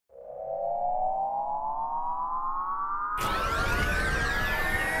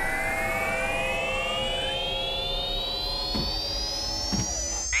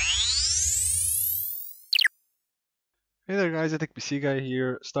there guys, the PC Guy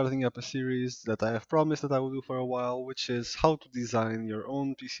here, starting up a series that I have promised that I will do for a while, which is how to design your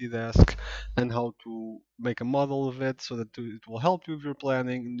own PC desk and how to make a model of it so that it will help you with your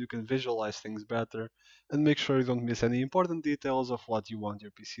planning and you can visualize things better and make sure you don't miss any important details of what you want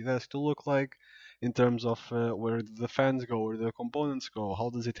your PC desk to look like in terms of where the fans go, where the components go, how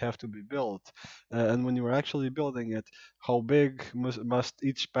does it have to be built, and when you're actually building it, how big must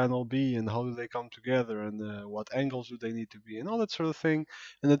each panel be and how do they come together and what angles do they need to be and all that sort of thing.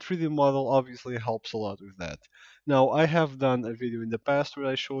 And the 3D model obviously helps a lot with that. Now, I have done a video in the past where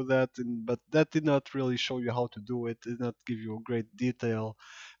I showed that, but that did not really show you how to do it, did not give you a great detail.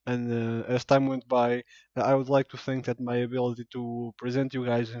 And as time went by, I would like to think that my ability to present you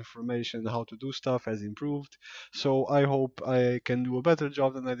guys information how to do stuff has improved. So I hope I can do a better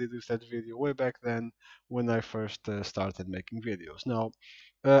job than I did with that video way back then when I first started making videos. Now,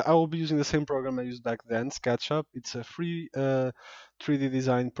 I will be using the same program I used back then, SketchUp. It's a free 3D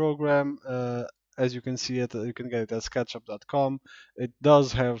design program. As you can see it, you can get it at SketchUp.com. It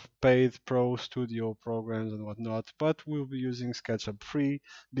does have paid pro studio programs and whatnot, but we'll be using SketchUp free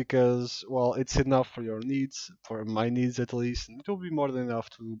because, well, it's enough for your needs, for my needs at least, and it will be more than enough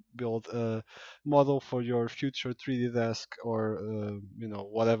to build a model for your future 3D desk or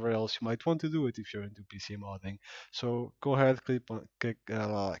whatever else you might want to do it if you're into PC modding. So go ahead, click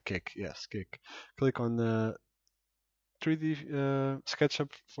on 3D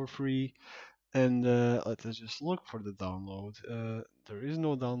SketchUp for free, and let us just look for the download. There is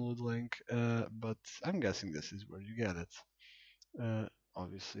no download link, but I'm guessing this is where you get it.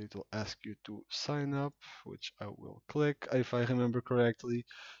 Obviously, it will ask you to sign up, which I will click. If I remember correctly,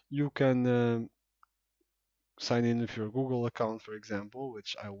 you can sign in with your Google account, for example,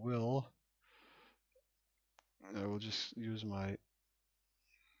 which I will. I will just use my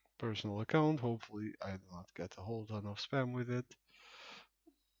personal account. Hopefully, I do not get a whole ton of spam with it.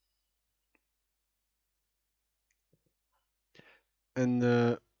 And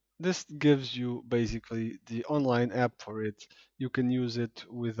this gives you basically the online app for it. You can use it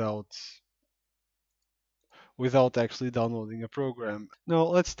without actually downloading a program. Now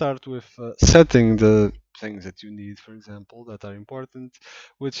let's start with setting the things that you need, for example, that are important,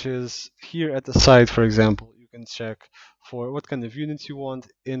 which is here at the side, for example, you can check for what kind of units you want,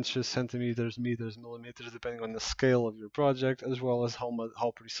 inches, centimeters, meters, millimeters, depending on the scale of your project, as well as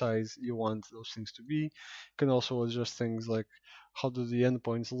how precise you want those things to be. You can also adjust things like how do the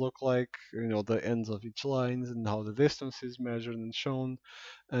endpoints look like, the ends of each lines, and how the distance is measured and shown,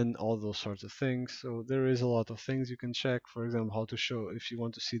 and all those sorts of things. So there is a lot of things you can check. For example, how to show if you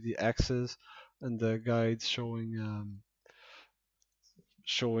want to see the axes and the guides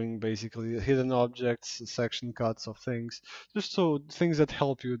showing basically hidden objects, section cuts of things, just so things that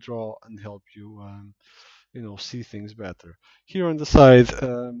help you draw and help you see things better. Here on the side,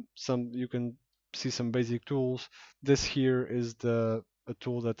 you can see some basic tools. This here is a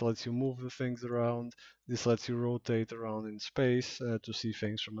tool that lets you move the things around. This lets you rotate around in space to see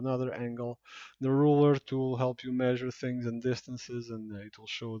things from another angle. The ruler tool helps you measure things and distances, and it will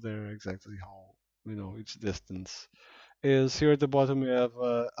show there exactly how each distance is. Here at the bottom we have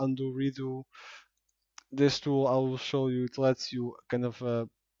undo redo. This tool I will show you, it lets you kind of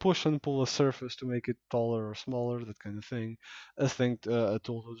push and pull a surface to make it taller or smaller, that kind of thing. A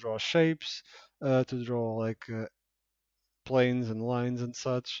tool to draw shapes, to draw like planes and lines and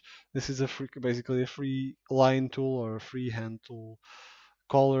such. This is basically a free line tool or a free hand tool.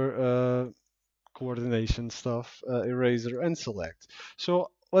 Color coordination stuff, eraser, and select. So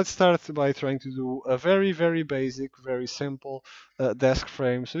let's start by trying to do a very, very basic, very simple desk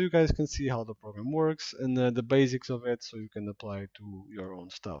frame so you guys can see how the program works and the basics of it so you can apply it to your own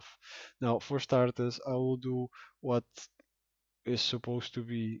stuff. Now, for starters, I will do what is supposed to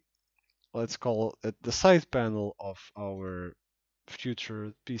be, let's call it the side panel of our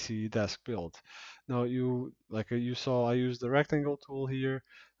future PC desk build. Now you saw, I used the rectangle tool here,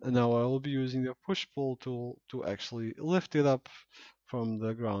 and now I will be using the push-pull tool to actually lift it up from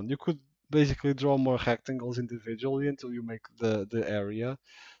the ground. You could basically draw more rectangles individually until you make the area,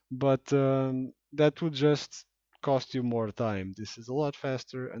 but that would just cost you more time. This is a lot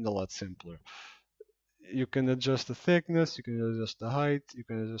faster and a lot simpler. You can adjust the thickness, you can adjust the height, you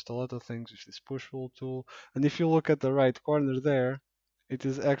can adjust a lot of things with this push pull tool. And if you look at the right corner there, it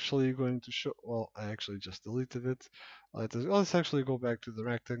is actually going to show, well, I actually just deleted it. Let's actually go back to the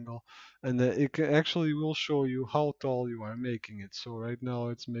rectangle, and actually will show you how tall you are making it. So right now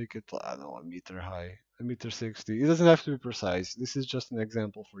let's make it, I don't know, a meter high, a meter 60. It doesn't have to be precise. This is just an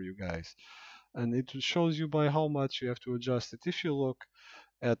example for you guys. And it shows you by how much you have to adjust it. If you look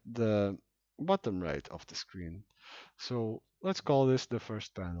at the bottom right of the screen. So let's call this the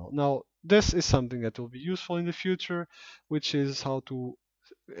first panel. Now, this is something that will be useful in the future, which is how to,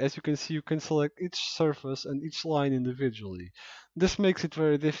 as you can see, you can select each surface and each line individually. This makes it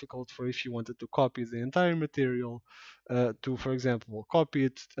very difficult for if you wanted to copy the entire material to, for example, copy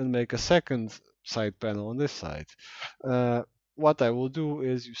it and make a second side panel on this side. Uh, what I will do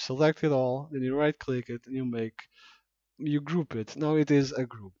is you select it all, then you right click it and you group it. Now it is a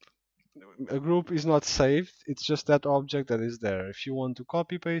group. A group is not saved, it's just that object that is there. If you want to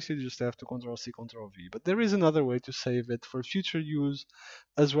copy paste it, you just have to Ctrl C, Ctrl V. But there is another way to save it for future use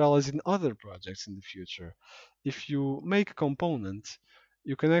as well as in other projects in the future. If you make a component,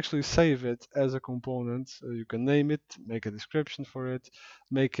 you can actually save it as a component. You can name it, make a description for it,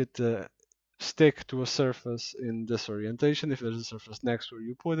 make it stick to a surface in this orientation if there's a surface next where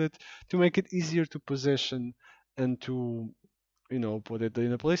you put it, to make it easier to position and to put it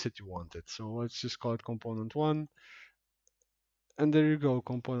in a place that you want it. So let's just call it component one. And there you go,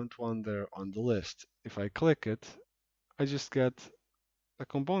 component one there on the list. If I click it, I just get a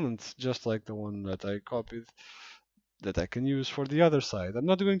component just like the one that I copied that I can use for the other side. I'm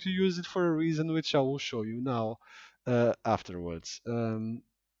not going to use it for a reason which I will show you now afterwards.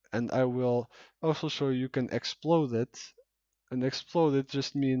 And I will also show you can explode it. And explode it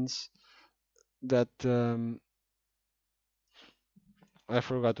just means that I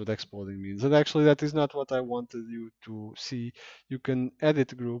forgot what exploding means. And actually, that is not what I wanted you to see. You can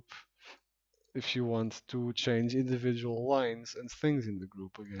edit group if you want to change individual lines and things in the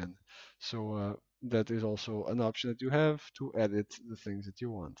group again. So that is also an option that you have to edit the things that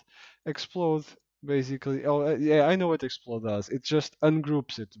you want. Explode basically, yeah, I know what explode does. It just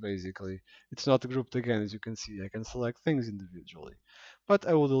ungroups it basically. It's not grouped again, as you can see. I can select things individually. But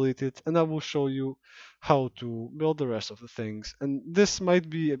I will delete it and I will show you how to build the rest of the things. And this might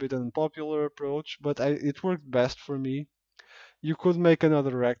be a bit unpopular approach, but it worked best for me. You could make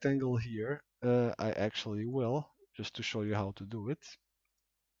another rectangle here. I actually will, just to show you how to do it.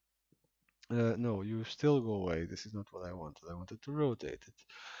 No, you still go away. This is not what I wanted. I wanted to rotate it.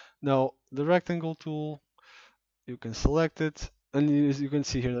 Now, the rectangle tool, you can select it. And as you can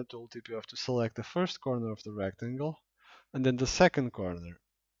see here in the tooltip, you have to select the first corner of the rectangle and then the second corner.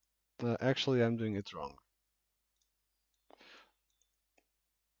 Actually, I'm doing it wrong.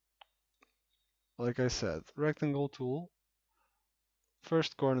 Like I said, rectangle tool,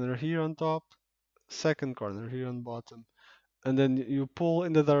 first corner here on top, second corner here on bottom, and then you pull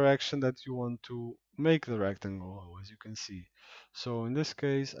in the direction that you want to make the rectangle go, as you can see. So in this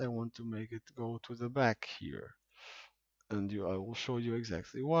case, I want to make it go to the back here. And I will show you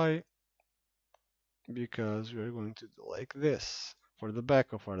exactly why. Because we are going to do like this for the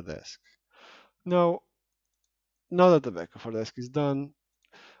back of our desk. Now that the back of our desk is done,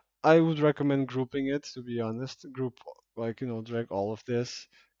 I would recommend grouping it, to be honest. Group, like, drag all of this,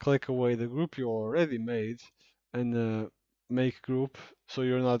 click away the group you already made, and make group. So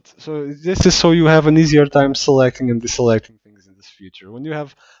you're not, so this is so you have an easier time selecting and deselecting things in this future. When you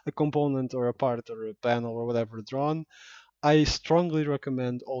have a component or a part or a panel or whatever drawn, I strongly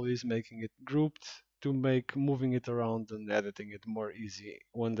recommend always making it grouped to make moving it around and editing it more easy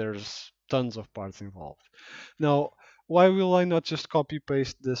when there's tons of parts involved. Now, why will I not just copy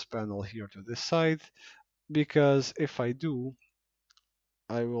paste this panel here to this side? Because if I do,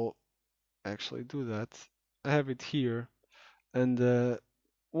 I will actually do that. I have it here, and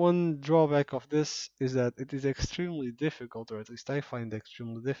one drawback of this is that it is extremely difficult, or at least I find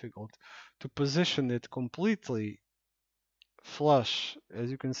extremely difficult, to position it completely flush. As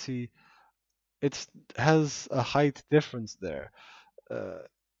you can see, it has a height difference there. Uh,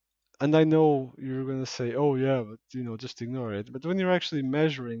 and I know you're gonna say, "Oh yeah, but just ignore it." But when you're actually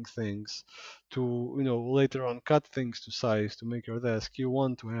measuring things to, later on cut things to size to make your desk, you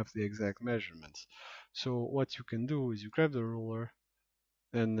want to have the exact measurements. So what you can do is you grab the ruler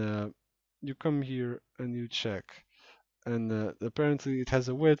and you come here and you check. And apparently it has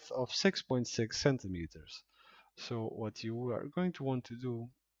a width of 6.6 centimeters. So what you are going to want to do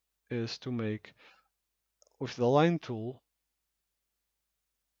is to make, with the line tool,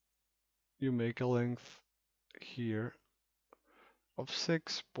 you make a length here of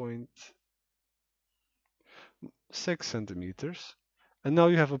 6.6 centimeters. And now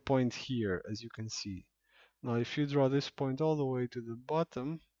you have a point here, as you can see. Now if you draw this point all the way to the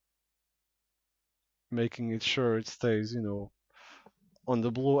bottom, making it sure it stays, on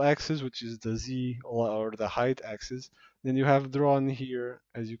the blue axis, which is the Z or the height axis, then you have drawn here,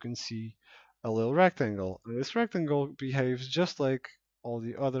 as you can see, a little rectangle. And this rectangle behaves just like all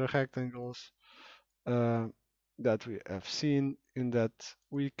the other rectangles. Uh, that we have seen in that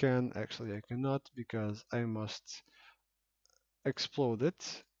we can, actually I cannot because I must explode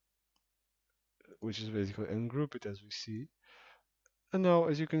it, which is basically ungroup it as we see. And now,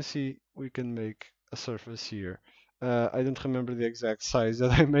 as you can see, we can make a surface here. I don't remember the exact size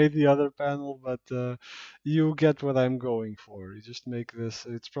that I made the other panel, but you get what I'm going for. You just make this,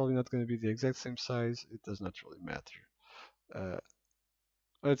 it's probably not going to be the exact same size, it does not really matter. Uh,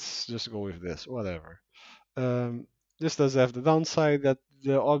 let's just go with this, whatever. Um, this does have the downside that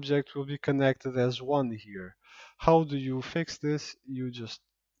the object will be connected as one here. How do you fix this? You just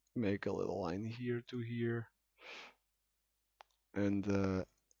make a little line here to here, and the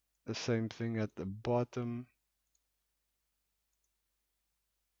same thing at the bottom,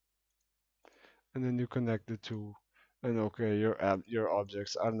 and then you connect the two, and okay, your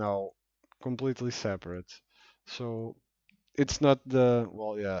objects are now completely separate. So it's not the,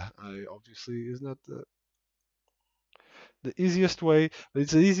 well, yeah, I obviously is not the easiest way, but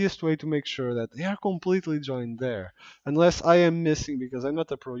it's the easiest way to make sure that they are completely joined there. Unless I am missing, because I'm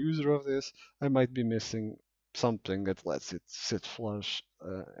not a pro user of this, I might be missing something that lets it sit flush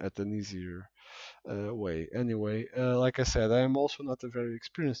at an easier way. Anyway, like I said, I am also not a very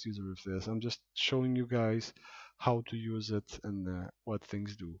experienced user of this. I'm just showing you guys how to use it and what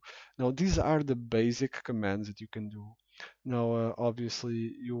things do. Now, these are the basic commands that you can do. Now,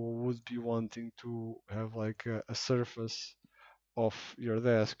 obviously, you would be wanting to have like a surface of your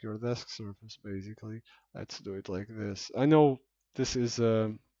desk surface, basically. Let's do it like this. I know this is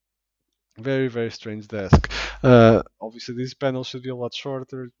a very, very strange desk. Obviously, this panel should be a lot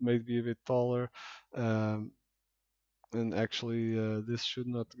shorter, maybe a bit taller. Um, and actually, this should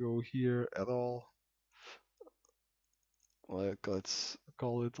not go here at all. Like, let's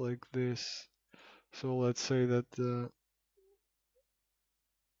call it like this. So let's say that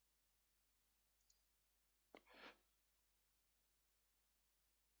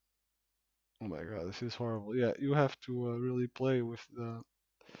oh my god, this is horrible. Yeah, you have to really play with the,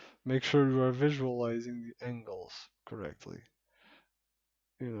 make sure you are visualizing the angles correctly.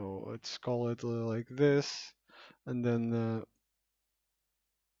 You know, let's call it like this, and then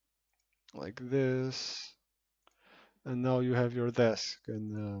like this, and now you have your desk,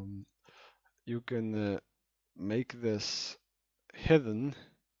 and you can make this hidden,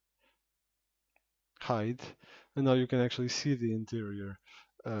 hide, and now you can actually see the interior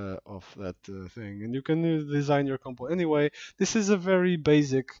of that thing, and you can design your component. Anyway, this is a very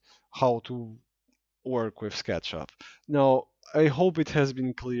basic how to work with SketchUp. Now, I hope it has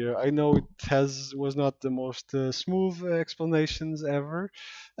been clear. I know it was not the most smooth explanations ever,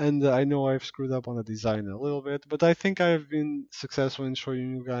 and I know I've screwed up on the design a little bit, but I think I've been successful in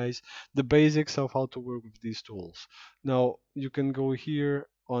showing you guys the basics of how to work with these tools. Now, you can go here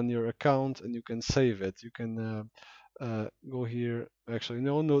on your account and you can save it. You can go here. Actually,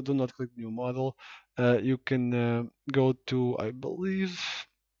 no, do not click new model. You can go to, I believe,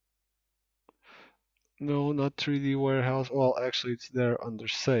 no, not 3D warehouse. Well, actually, it's there under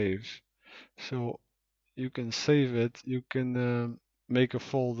save. So you can save it. You can make a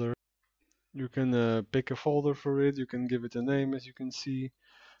folder. You can pick a folder for it. You can give it a name, as you can see.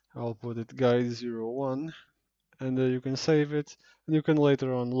 I'll put it guide01, and you can save it. And you can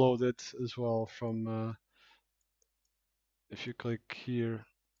later on load it as well from. If you click here,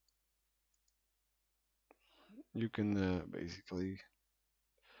 you can basically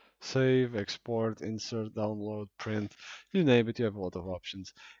save, export, insert, download, print, you name it, you have a lot of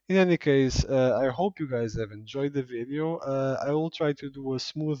options. In any case, I hope you guys have enjoyed the video. I will try to do a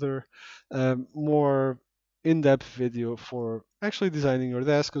smoother, more in-depth video for actually designing your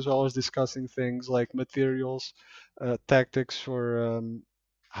desk, as well as discussing things like materials, tactics for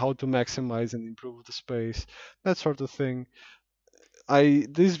how to maximize and improve the space, that sort of thing.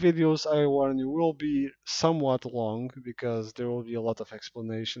 These videos, I warn you, will be somewhat long because there will be a lot of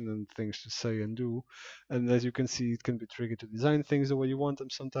explanation and things to say and do. And as you can see, it can be tricky to design things the way you want them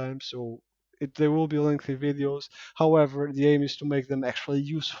sometimes. So there will be lengthy videos. However, the aim is to make them actually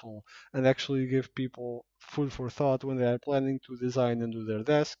useful and actually give people food for thought when they are planning to design and do their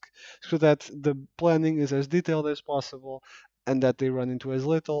desk, so that the planning is as detailed as possible and that they run into as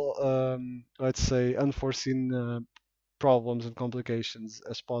little, let's say, unforeseen problems and complications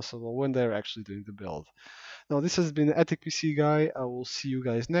as possible when they're actually doing the build. Now, this has been Ethic PC Guy. I will see you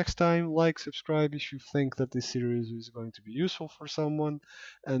guys next time. Like, subscribe if you think that this series is going to be useful for someone,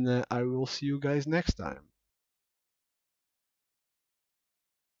 and I will see you guys next time.